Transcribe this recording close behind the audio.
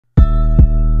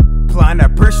Applying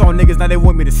that pressure on niggas, now they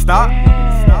want me to stop.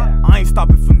 I ain't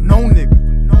stopping for no nigga.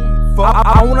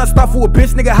 I wanna stop for a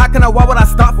bitch, nigga. How can I? Why would I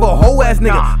stop for a whole ass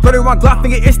nigga? 30 round Glock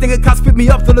finger itch, nigga. Cops pick me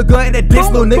up to the gun in that ditch,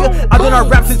 little nigga. I do not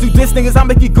rap since you diss niggas. I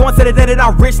make you go and say that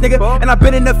I'm rich, nigga. And I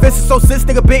been in the fences so since,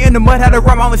 nigga. Been in the mud, had to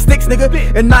run around with sticks,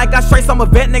 nigga. And now I got stripes, I'm a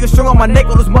vet, nigga. String on my neck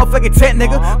with this motherfucking tent,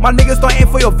 nigga. My niggas don't aim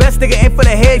for your vest, nigga. Aim for the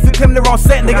head if you come in the wrong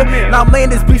set, nigga. Now I'm laying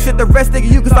this beef shit the rest, nigga.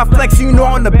 You can stop flexing, you know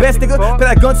I'm the best, nigga. Put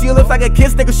that gun to your lips like a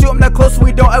kiss, nigga. Shoot him that close so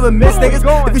we don't ever miss, niggas.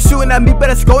 If you shooting at me,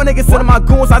 better score, nigga. Send my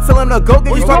goons, I tell him to go.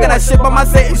 Get you talking that shit by my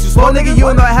set. It's just slow, nigga.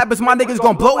 You know what happens, my niggas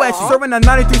gon' blow at you. Serving that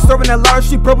 93, serving that large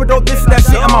street, purple dope, this is that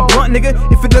shit in my blunt, nigga.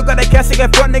 If you look at that cash, they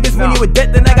got front niggas. When you with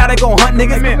debt, then I gotta go hunt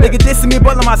niggas. Nigga dissing me,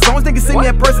 but on my songs, nigga see me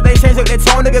in person, they change up their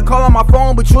tone, nigga. Call on my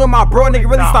phone, but you and my bro, nigga,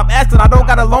 really stop asking, I don't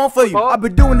got a loan for you. I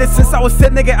been doing this since I was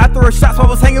 10, nigga. I threw a shot, so I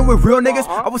was hanging with real niggas.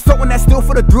 I was throwing that steel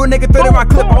for the drill, nigga. 30 round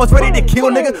clip, I was ready to kill,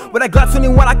 nigga. With that Glock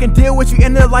 21, I can deal with you.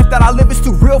 In the life that I live is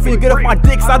too real for you. Get off my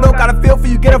dick, cause I don't got a feel for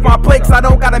you. Get off my plate, cause I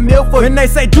don't got a meal for you. And they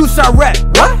say, do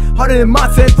Chiraq. What? Harder than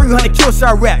my 10, 300 kill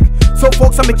Chiraq. So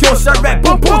folks, I'ma kill Chiraq.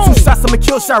 Boom, boom, 2 shots, I'ma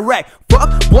kill Chiraq.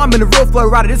 Fuck, boy, I'm in the real flow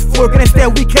rider. This floor gonna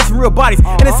stand, we catching real bodies.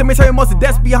 In the cemetery, most of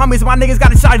deaths be homies. My niggas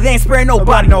got a shot, they ain't sparing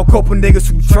nobody. No couple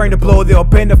niggas who train to blow, they'll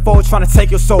bend the foe, trying to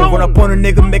take your soul. Run up on a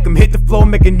nigga, make him hit the floor,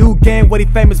 make a new game, what he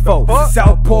famous for. This is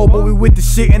Southpaw, but we with the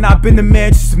shit, and I been the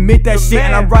man, just submit that shit.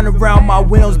 And I'm running around, my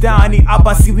windows down, and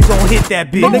I see we gon' hit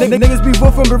that bitch. Niggas be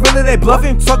woofing, but really they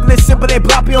bluffing. Talking that shit, but they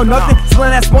bloppy on nothing.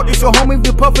 Smelling that smoke, they show homie,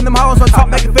 be puffing them hoes on top,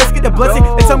 making face, get the blessing.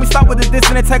 They tell me stop with the diss,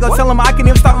 and they tag out, tell them I can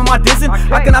even stop with my dissing.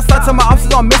 I cannot start till my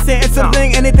options on missing. It's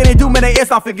something, anything they do, man, they is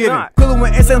not forgiving. Cooler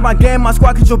when it my game, my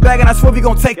squad control bag, and I swear we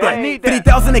gon' take that.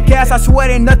 50,000 in gas, I swear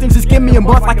it ain't nothing, just give me a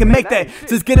month, I can make that.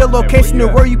 Just get a location to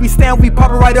where you be staying, we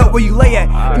pop it right up where you lay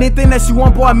at. Anything that you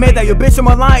want, boy, I made that. Your bitch on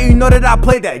my line, you know that I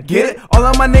played that. Get it? All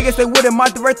of my niggas, they with it. My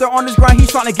director on this grind,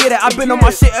 he's trying to get it. I've been on my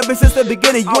shit ever since the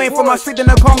beginning. You ain't from my street, then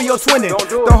they'll call me your twinning.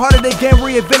 The harder they game,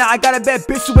 reinvent it. I got a bad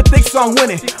bitch, super thick, so I'm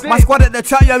winning. My squad at the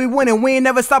top, y'all be winning. We ain't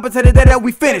never stop until the day that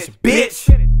we finish, bitch.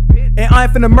 And I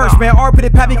ain't finna merch, man. RP the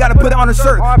pappy gotta put it on her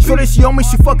shirt. Sure that she on me,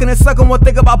 she fucking and sucking. Won't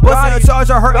think about busting her charge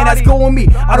or hurting. That's cool with me.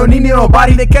 I don't need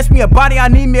nobody. They catch me a body, I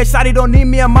need me a shotty. Don't need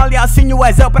me a molly. I seen you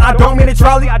ass up, and I don't mean a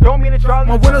trolley.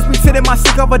 My windows be sitting, my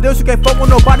shit cover deals. You can't fuck with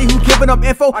nobody who giving up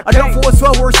info. I don't for a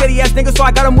 12 word shitty ass nigga, so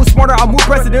I gotta move smarter. I move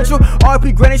presidential.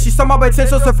 RP granted, she saw my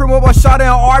potential. So free move on shot and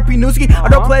RP Newski. I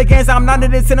don't play games, I'm not a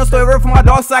Nintendo. Stay away from my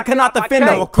dog, so I cannot defend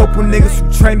them. A couple niggas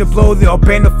who train to blow, they'll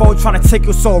bang the foe, trying to take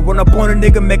your soul. Run up on a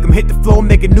nigga, make him hit the floor,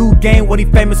 make a new game, what he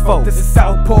famous for. This is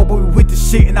Southpaw, but we with the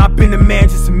shit, and I been the man,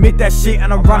 just admit that shit.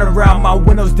 And I'm running around, my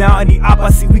windows down, and the op,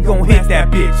 I see we gon' hit that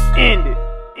bitch. End it.